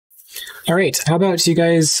All right. How about you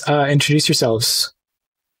guys introduce yourselves?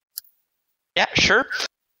 Yeah, sure.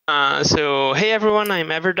 So, hey everyone, I'm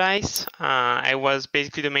Everdice. I was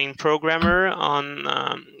basically the main programmer on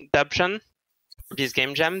Dubgeon, this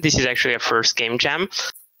game jam. This is actually our first game jam.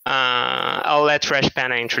 I'll let Fresh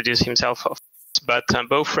Panda introduce himself, but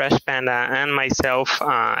both Fresh Panda and myself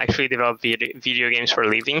actually develop video games for a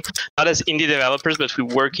living. Not as indie developers, but we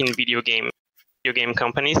work in video game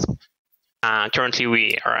companies. Currently,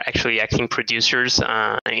 we are actually acting producers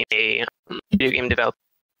in a video game development.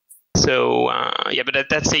 So yeah, but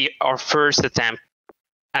that's our first attempt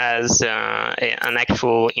as an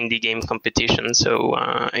actual indie game competition. So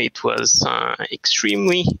it was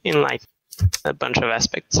extremely enlightening, a bunch of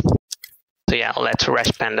aspects. So yeah, I'll let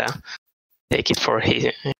Rash Panda take it for his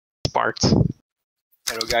part.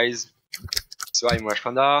 Hello guys, so I'm Rash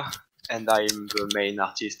Panda, and I'm the main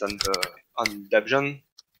artist on Dubgeon.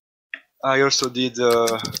 I also did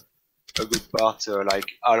a good part, like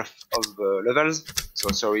half of the levels, so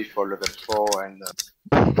sorry for level 4 and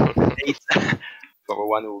 8 for the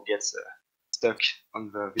one who gets stuck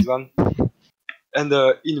on this one. And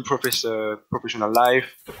in professional life,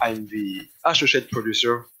 I'm the associate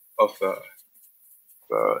producer of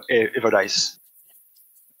Everdice.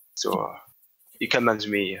 So you can manage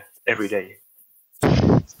me every day.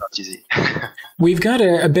 It's not easy. We've got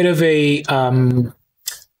a bit of a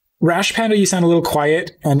Rash Panda, you sound a little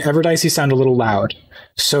quiet, and Everdice, you sound a little loud.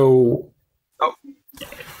 So,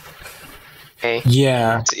 okay,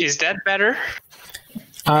 yeah, is that better?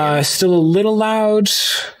 Still a little loud.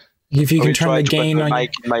 If you can turn the gain on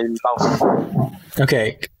mic in my mouth.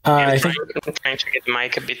 Okay, I think I'm trying to get the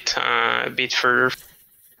mic a bit further.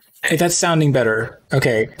 Hey, that's sounding better.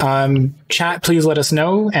 Okay, chat, please let us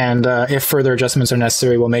know, and if further adjustments are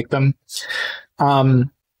necessary, we'll make them.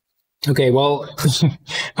 Okay, well,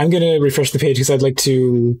 I'm going to refresh the page because I'd like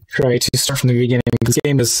to try to start from the beginning. This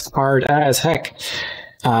game is hard as heck.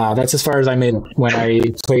 That's as far as I made when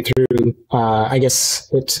I played through. I guess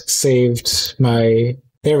it saved my...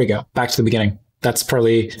 There we go. Back to the beginning. That's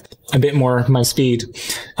probably a bit more my speed.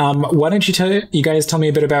 Why don't you guys tell me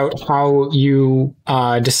a bit about how you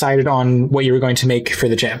decided on what you were going to make for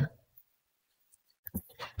the jam?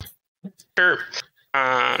 Sure.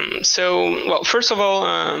 So, well, first of all,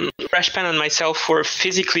 Rashpan and myself were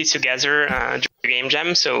physically together during the game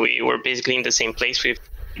jam, so we were basically in the same place, which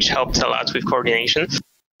helped a lot with coordination.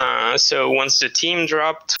 So once the team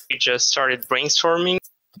dropped, we just started brainstorming.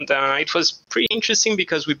 It was pretty interesting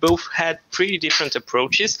because we both had pretty different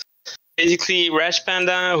approaches. Basically, Rash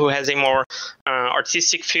Panda, who has a more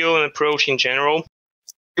artistic feel and approach in general,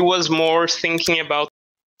 he was more thinking about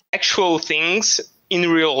actual things in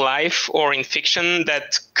real life or in fiction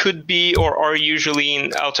that could be or are usually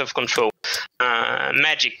out of control.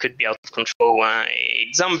 Magic could be out of control. A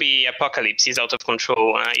zombie apocalypse is out of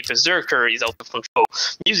control. A berserker is out of control.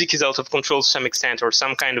 Music is out of control to some extent, or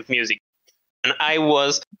some kind of music. And I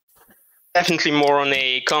was definitely more on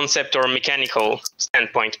a concept or mechanical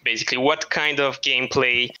standpoint, basically. What kind of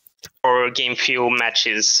gameplay or game feel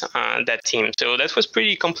matches that team? So that was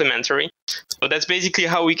pretty complementary. So that's basically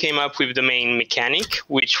how we came up with the main mechanic,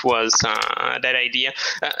 which was that idea.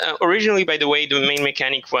 Originally, by the way, the main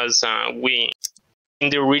mechanic was in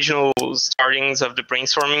the original startings of the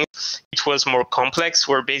brainstorming, it was more complex,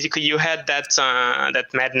 where basically you had that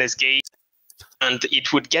madness gate, and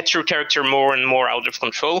it would get your character more and more out of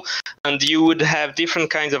control, and you would have different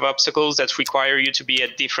kinds of obstacles that require you to be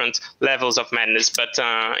at different levels of madness. But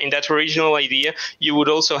in that original idea, you would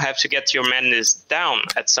also have to get your madness down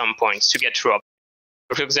at some points to get through.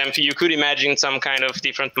 For example, you could imagine some kind of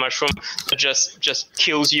different mushroom that just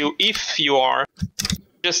kills you if you are,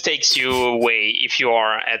 just takes you away if you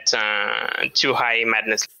are at too high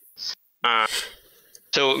madness.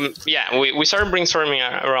 So yeah, we started brainstorming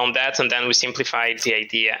around that, and then we simplified the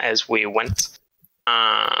idea as we went.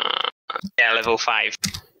 Yeah, level 5,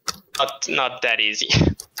 not that easy.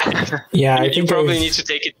 Yeah, I you think probably need to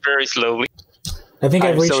take it very slowly. I think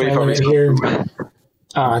I've reached my limit here.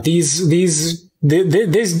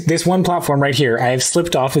 This one platform right here, I've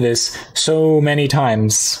slipped off of this so many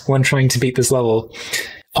times when trying to beat this level.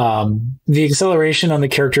 The acceleration on the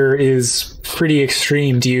character is pretty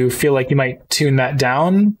extreme. Do you feel like you might tune that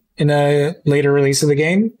down in a later release of the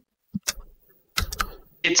game?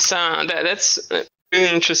 It's that's a really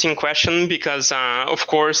interesting question because, of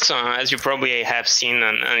course, as you probably have seen,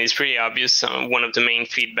 and it's pretty obvious, one of the main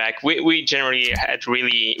feedback, we generally had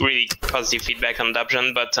really positive feedback on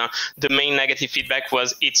Dubgeon, but the main negative feedback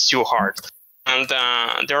was it's too hard. And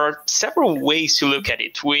there are several ways to look at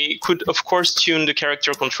it. We could, of course, tune the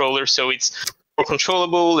character controller so it's more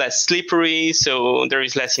controllable, less slippery, so there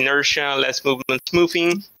is less inertia, less movement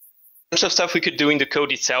smoothing. Lots of stuff we could do in the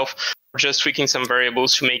code itself, or just tweaking some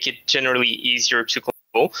variables to make it generally easier to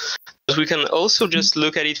control. But we can also just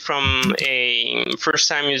look at it from a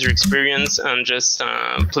first-time user experience and just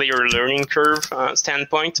player learning curve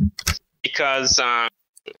standpoint, because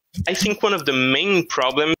I think one of the main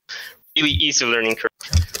problems really is the learning curve.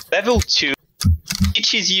 Level 2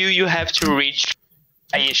 teaches you have to reach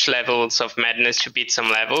high-ish levels of madness to beat some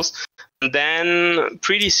levels. And then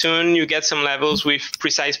pretty soon you get some levels with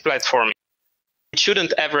precise platforming. It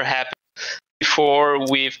shouldn't ever happen before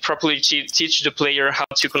we've properly teach the player how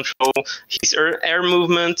to control his air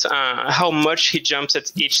movement, how much he jumps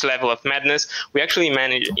at each level of madness. We actually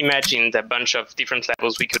imagined a bunch of different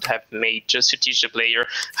levels we could have made just to teach the player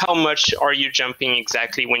how much are you jumping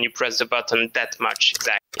exactly when you press the button that much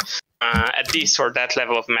exactly at this or that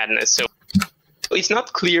level of madness. So it's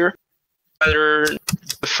not clear whether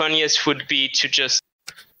the funniest would be to just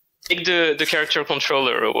take the character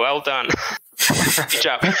controller. Well done. Good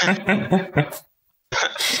job.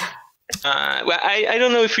 Well, I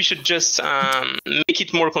don't know if we should just make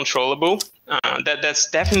it more controllable. That's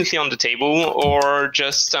definitely on the table, or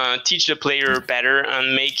just teach the player better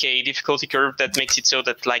and make a difficulty curve that makes it so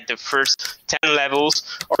that like the first 10 levels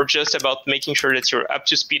are just about making sure that you're up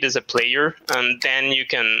to speed as a player, and then you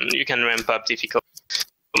can ramp up difficulty.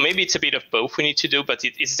 Maybe it's a bit of both we need to do, but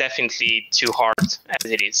it's definitely too hard as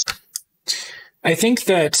it is. I think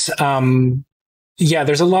that, yeah,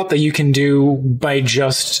 there's a lot that you can do by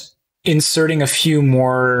just inserting a few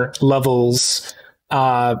more levels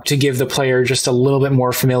to give the player just a little bit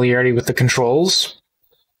more familiarity with the controls.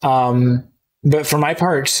 But for my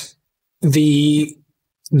part, the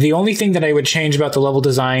only thing that I would change about the level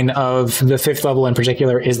design of the 5th level in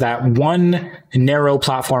particular is that one narrow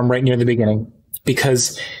platform right near the beginning.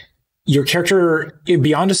 Because your character,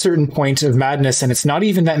 beyond a certain point of madness, and it's not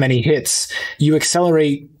even that many hits, you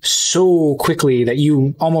accelerate so quickly that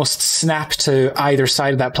you almost snap to either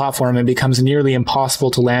side of that platform and it becomes nearly impossible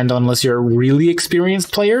to land on unless you're a really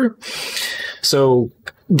experienced player. So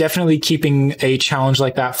definitely keeping a challenge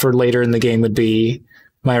like that for later in the game would be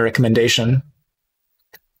my recommendation.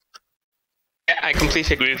 I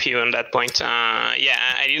completely agree with you on that point. Yeah,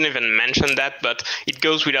 I didn't even mention that, but it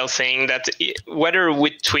goes without saying that whether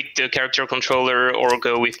we tweak the character controller or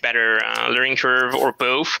go with better learning curve or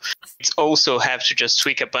both, it's also have to just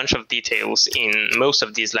tweak a bunch of details in most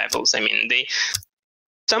of these levels. I mean,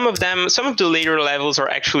 some of the later levels are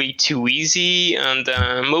actually too easy, and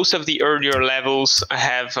most of the earlier levels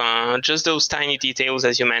have just those tiny details,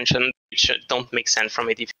 as you mentioned, which don't make sense from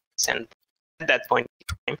a defense standpoint at that point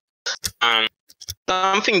in time.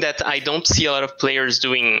 Something that I don't see a lot of players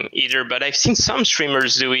doing either, but I've seen some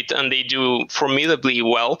streamers do it, and they do formidably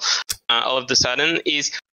well all of a sudden,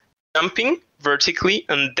 is jumping vertically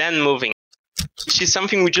and then moving, which is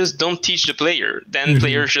something we just don't teach the player. Then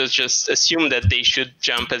players just assume that they should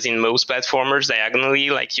jump, as in most platformers,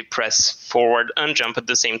 diagonally, like you press forward and jump at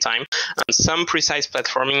the same time. And some precise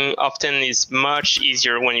platforming often is much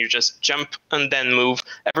easier when you just jump and then move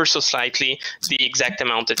ever so slightly the exact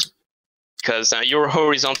amount that because your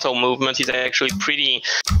horizontal movement is actually pretty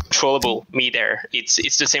controllable midair.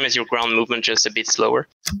 It's the same as your ground movement, just a bit slower.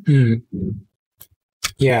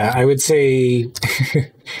 Yeah, I would say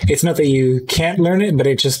it's not that you can't learn it, but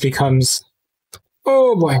it just becomes,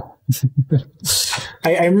 oh boy.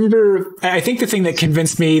 I remember, I think the thing that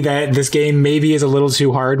convinced me that this game maybe is a little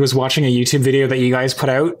too hard was watching a YouTube video that you guys put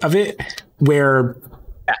out of it, where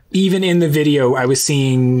even in the video I was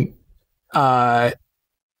seeing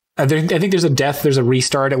I think there's a death, there's a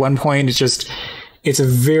restart at one point. It's a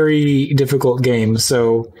very difficult game.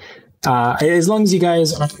 So as long as you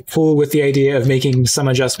guys are cool with the idea of making some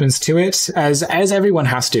adjustments to it, as everyone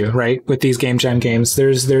has to, right? With these game jam games,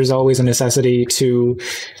 there's always a necessity to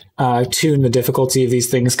tune the difficulty of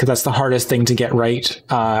these things, because that's the hardest thing to get right,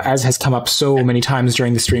 as has come up so many times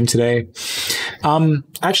during the stream today.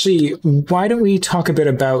 Actually, why don't we talk a bit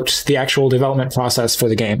about the actual development process for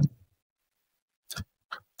the game?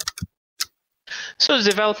 So the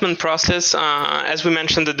development process, as we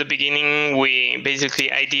mentioned at the beginning,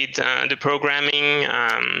 I did the programming,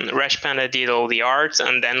 Rash Panda did all the art,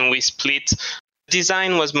 and then we split.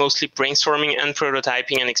 Design was mostly brainstorming and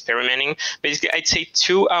prototyping and experimenting. Basically, I'd say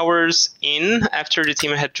 2 hours in after the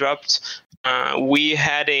team had dropped, we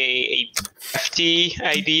had a hefty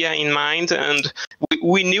idea in mind, and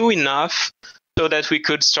we knew enough so that we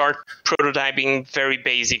could start prototyping very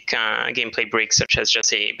basic gameplay bricks, such as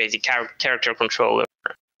just a basic character controller,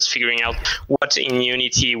 figuring out what in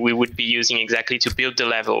Unity we would be using exactly to build the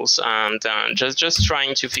levels, and just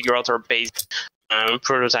trying to figure out our base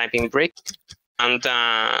prototyping brick, and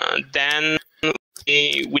then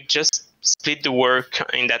we just split the work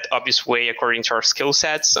in that obvious way according to our skill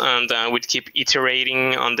sets, and we'd keep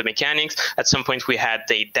iterating on the mechanics. At some point we had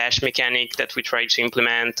the dash mechanic that we tried to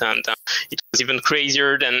implement, and it was even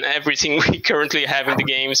crazier than everything we currently have in the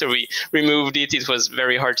game, so we removed it. It was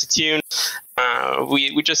very hard to tune.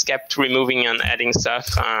 We just kept removing and adding stuff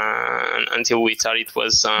until we thought it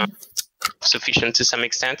was sufficient to some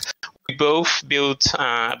extent. We both built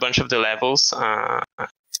a bunch of the levels.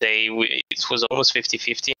 It was almost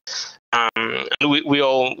 50-50.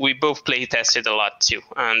 We both play tested a lot too,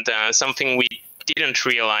 and something we didn't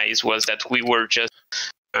realize was that we were just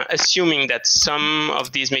assuming that some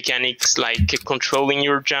of these mechanics, like controlling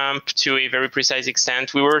your jump to a very precise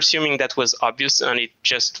extent, we were assuming that was obvious, and it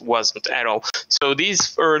just wasn't at all. So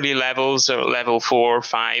these early levels, level 4,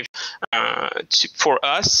 5, for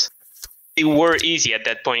us, they were easy at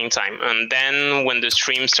that point in time. And then when the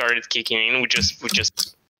stream started kicking in, we just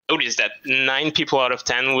noticed that 9 people out of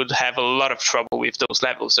 10 would have a lot of trouble with those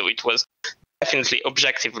levels. So it was definitely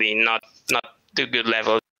objectively not the good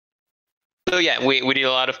level. So yeah, we did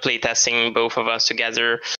a lot of playtesting, both of us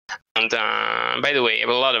together. And by the way, a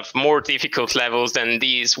lot of more difficult levels than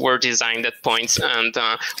these were designed at points, and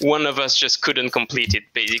one of us just couldn't complete it,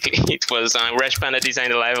 basically. It was Rash Panda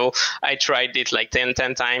designed a level. I tried it like 10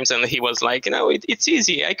 times, and he was like, no, it's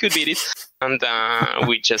easy, I could beat it. And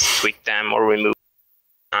we just tweaked them or removed.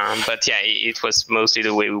 But yeah, it was mostly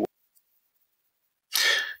the way we worked.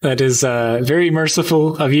 That is very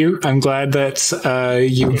merciful of you. I'm glad that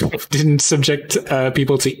you didn't subject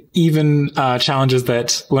people to even challenges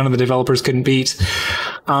that one of the developers couldn't beat.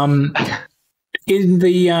 In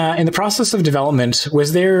the process of development,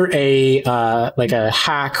 was there a like a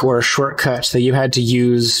hack or a shortcut that you had to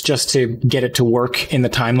use just to get it to work in the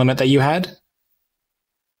time limit that you had?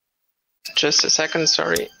 Just a second,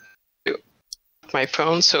 sorry. My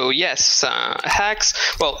phone. So yes, hacks.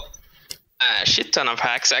 Well, a shit ton of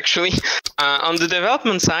hacks actually. On the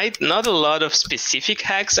development side, not a lot of specific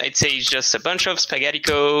hacks. I'd say it's just a bunch of spaghetti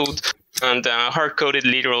code and hard-coded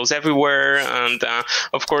literals everywhere. And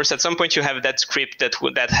of course, at some point you have that script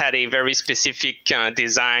that had a very specific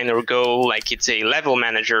design or goal, like it's a level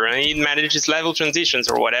manager and it manages level transitions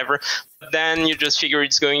or whatever. But then you just figure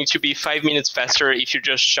it's going to be 5 minutes faster if you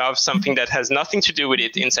just shove something that has nothing to do with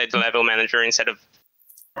it inside the level manager instead of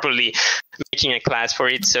properly making a class for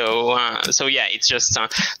it. So yeah, it's just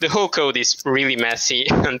the whole code is really messy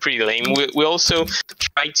and pretty lame. We also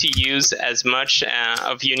tried to use as much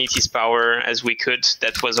of Unity's power as we could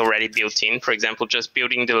that was already built in. For example, just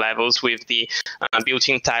building the levels with the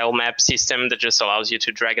built-in tile map system that just allows you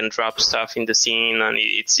to drag and drop stuff in the scene, and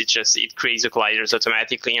it creates the colliders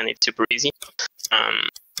automatically, and it's super easy.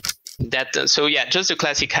 So yeah, just the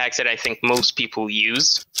classic hacks that I think most people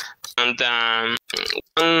use. And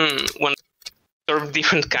one sort of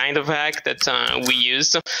different kind of hack that we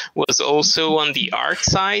used was also on the art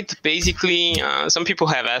side. Basically, some people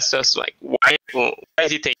have asked us, like, why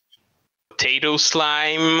is it a potato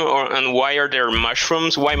slime, and why are there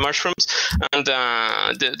mushrooms? Why mushrooms? And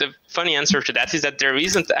the funny answer to that is that there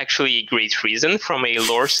isn't actually a great reason from a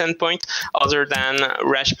lore standpoint, other than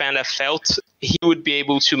Rash Panda felt he would be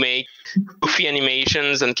able to make goofy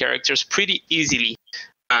animations and characters pretty easily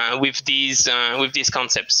with these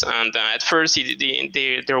concepts. And at first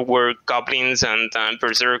there were goblins and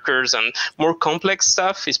berserkers and more complex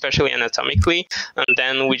stuff, especially anatomically, and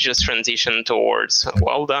then we just transitioned towards,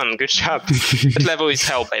 well done, good job. That level is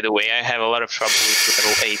hell, by the way. I have a lot of trouble with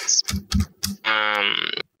level 8s.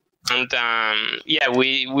 Yeah,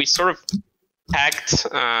 we sort of hacked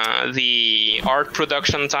the art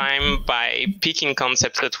production time by picking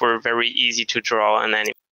concepts that were very easy to draw and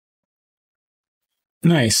animate.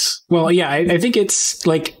 Nice. Well, yeah, I think it's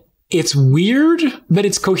like, it's weird, but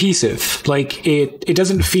it's cohesive. Like it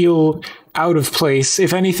doesn't feel out of place.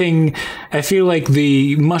 If anything, I feel like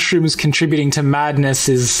the mushrooms contributing to madness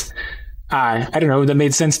is, I don't know, that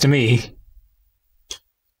made sense to me.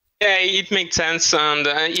 Yeah, it makes sense, and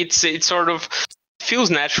it sort of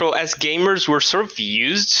feels natural. As gamers, we're sort of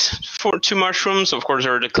used to mushrooms. Of course,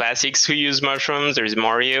 there are the classics who use mushrooms. There's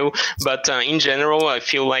Mario, but in general, I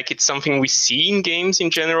feel like it's something we see in games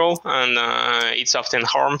in general, and it's often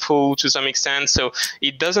harmful to some extent. So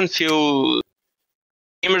it doesn't feel.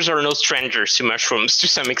 Gamers are no strangers to mushrooms to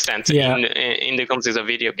some extent, yeah, in the context of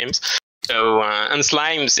video games. So and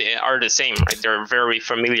slimes are the same, right? They're very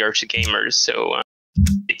familiar to gamers. So.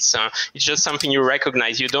 It's just something you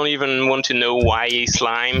recognize. You don't even want to know why a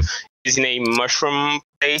slime is in a mushroom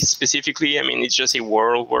place specifically. I mean, it's just a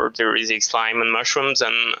world where there is a slime and mushrooms,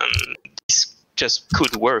 and this just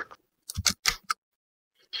could work.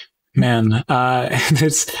 Man,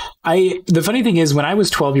 the funny thing is, when I was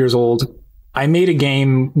 12 years old, I made a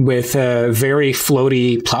game with very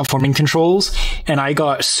floaty platforming controls, and I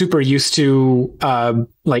got super used to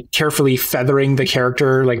like carefully feathering the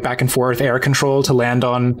character like back and forth air control to land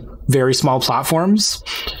on very small platforms.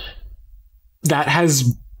 That has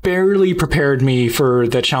barely prepared me for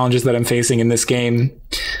the challenges that I'm facing in this game.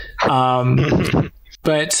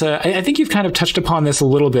 But I think you've kind of touched upon this a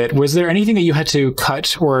little bit. Was there anything that you had to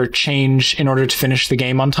cut or change in order to finish the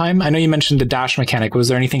game on time? I know you mentioned the dash mechanic. Was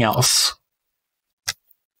there anything else?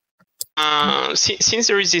 Since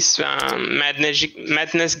there is this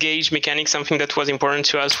madness gauge mechanic, something that was important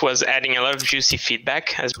to us was adding a lot of juicy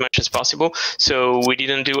feedback as much as possible. So we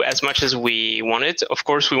didn't do as much as we wanted. Of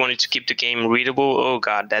course, we wanted to keep the game readable. Oh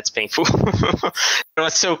God, that's painful. It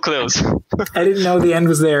was so close. I didn't know the end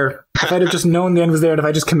was there. If I'd have just known the end was there, and if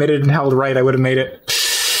I just committed and held right, I would have made it.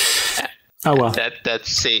 Oh well.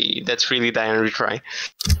 That's really die and retry.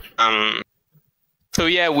 So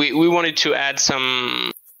yeah, we wanted to add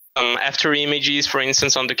some after images, for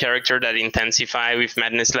instance, on the character that intensify with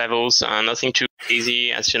madness levels. Nothing too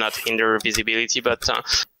crazy as to not hinder visibility, but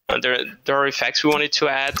there are effects we wanted to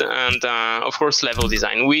add, and of course level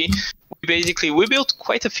design. We built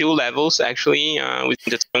quite a few levels actually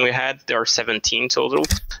within the time we had. There are 17 total.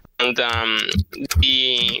 And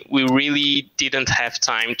we really didn't have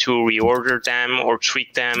time to reorder them or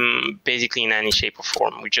tweak them basically in any shape or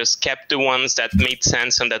form. We just kept the ones that made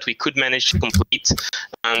sense and that we could manage to complete,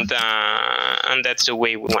 and that's the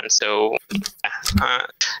way we went. So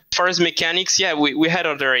as far as mechanics, yeah, we had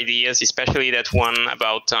other ideas, especially that one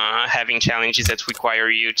about having challenges that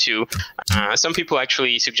require you to. Some people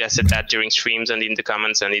actually suggested that during streams and in the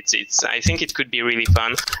comments, and it's I think it could be really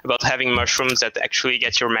fun about having mushrooms that actually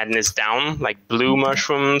get your madness down, like blue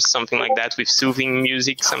mushrooms, something like that, with soothing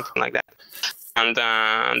music, something like that, and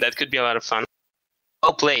that could be a lot of fun.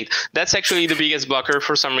 Well played. That's actually the biggest blocker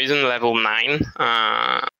for some reason. Level 9.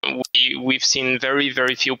 We've seen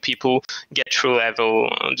very few people get through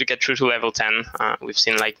to level 10. We've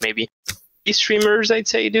seen like maybe 3 streamers, I'd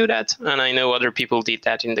say, do that, and I know other people did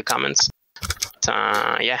that in the comments.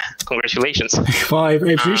 Yeah, congratulations. Well, I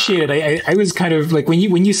appreciate it. I was kind of like, when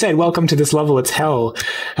you said welcome to this level, it's hell,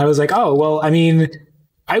 I was like, oh well, I mean,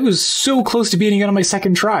 I was so close to beating it on my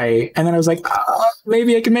second try, and then I was like,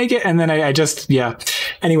 maybe I can make it, and then I just, yeah.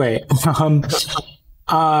 Anyway,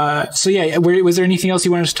 so yeah, was there anything else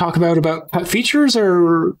you wanted to talk about features,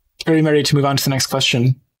 or are you ready to move on to the next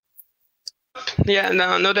question? Yeah,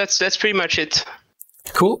 no, that's pretty much it.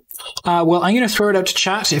 Cool. Well, I'm going to throw it out to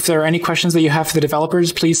chat. If there are any questions that you have for the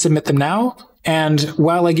developers, please submit them now. And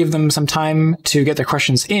while I give them some time to get their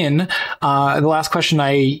questions in, the last question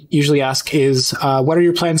I usually ask is, what are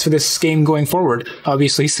your plans for this game going forward?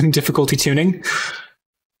 Obviously, some difficulty tuning.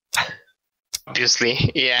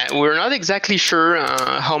 Obviously, yeah. We're not exactly sure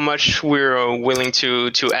how much we're willing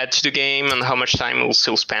to add to the game and how much time we'll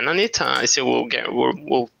still spend on it. So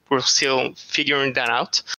we're still figuring that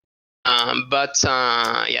out. But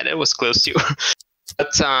yeah, that was close to.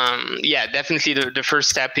 But yeah, definitely the first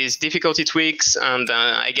step is difficulty tweaks, and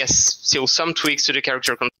I guess still some tweaks to the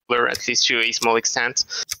character controller, at least to a small extent.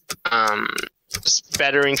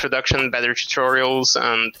 Better introduction, better tutorials,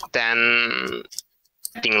 and then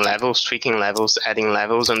adding levels, tweaking levels, adding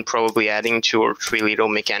levels, and probably adding 2 or 3 little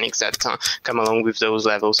mechanics that come along with those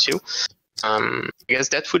levels too. I guess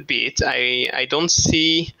that would be it. I don't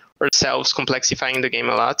see ourselves complexifying the game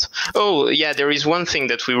a lot. Oh yeah, there is one thing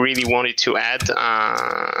that we really wanted to add,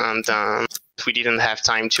 and we didn't have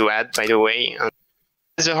time to add, by the way.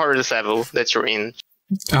 It's the hardest level that you're in.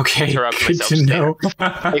 Okay, good to know.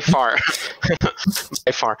 By far.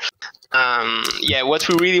 By far. Yeah, what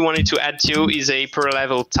we really wanted to add to is a per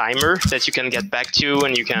level timer that you can get back to,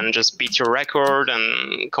 and you can just beat your record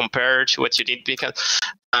and compare to what you did, because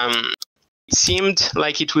it seemed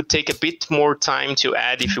like it would take a bit more time to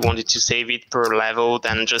add if you wanted to save it per level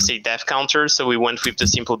than just a death counter. So we went with the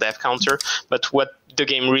simple death counter. But what the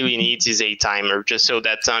game really needs is a timer, just so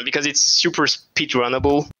that because it's super speed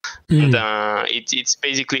runnable, and it's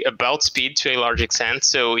basically about speed to a large extent.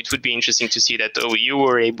 So it would be interesting to see that you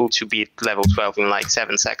were able to beat level 12 in like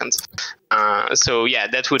 7 seconds. So yeah,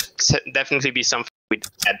 that would definitely be something we'd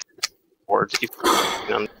add forward.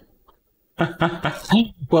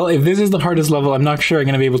 Well, if this is the hardest level, I'm not sure I'm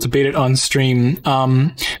going to be able to beat it on stream.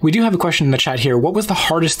 We do have a question in the chat here. What was the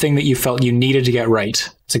hardest thing that you felt you needed to get right?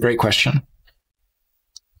 It's a great question.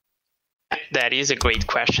 That is a great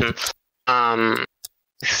question. I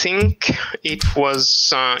think it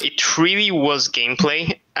really was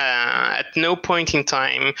gameplay. At no point in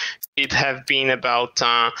time it have been about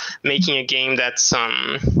making a game that's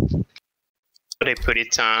they put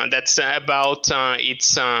it. That's about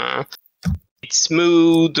its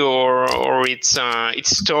mood or its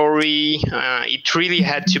story. It really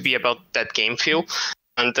had to be about that game feel,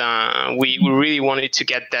 and we really wanted to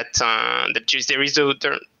get that. That just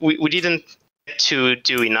we didn't get to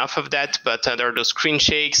do enough of that, but there are those screen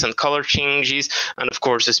shakes and color changes, and of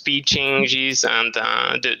course the speed changes, and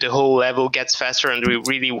the whole level gets faster. And we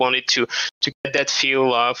really wanted to get that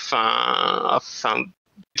feel of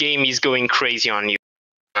game is going crazy on you.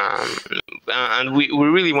 And we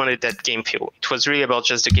really wanted that game feel. It was really about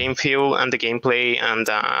just the game feel and the gameplay and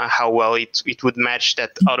how well it would match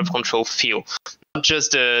that out of control feel. Not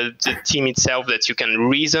just the team itself that you can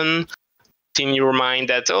reason in your mind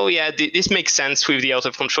that, oh yeah, this makes sense with the out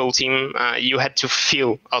of control team. You had to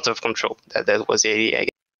feel out of control. That was the idea.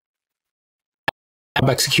 I'm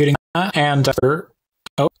executing and got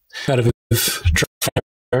a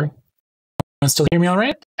drop. Still hear me all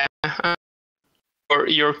right? Or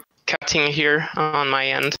you're cutting here on my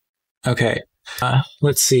end. Okay.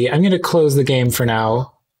 Let's see. I'm going to close the game for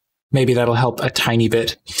now. Maybe that'll help a tiny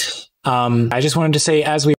bit. I just wanted to say,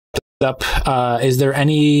 as we wrap up, is there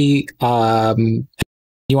any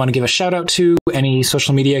you want to give a shout out to? Any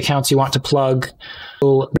social media accounts you want to plug?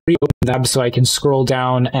 We'll reopen that so I can scroll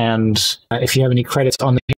down, and if you have any credits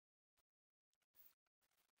on the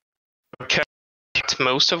okay.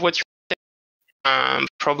 Most of what you're saying,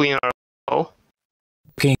 probably in our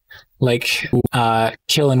like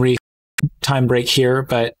kill and re time break here,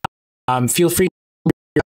 but feel free to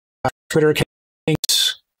your Twitter account,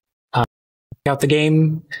 out the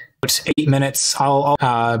game. It's 8 minutes.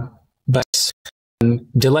 But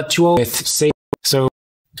delectual with safe. So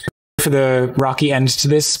for the rocky end to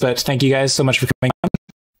this, but thank you guys so much for coming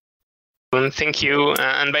on. Thank you.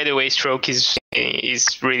 And by the way, Stroke is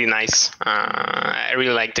really nice. I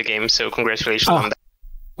really like the game, so congratulations on that.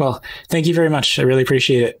 Well, thank you very much. I really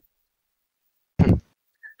appreciate it.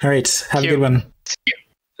 All right. Have a good one.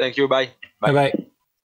 Thank you. Bye. Bye-bye.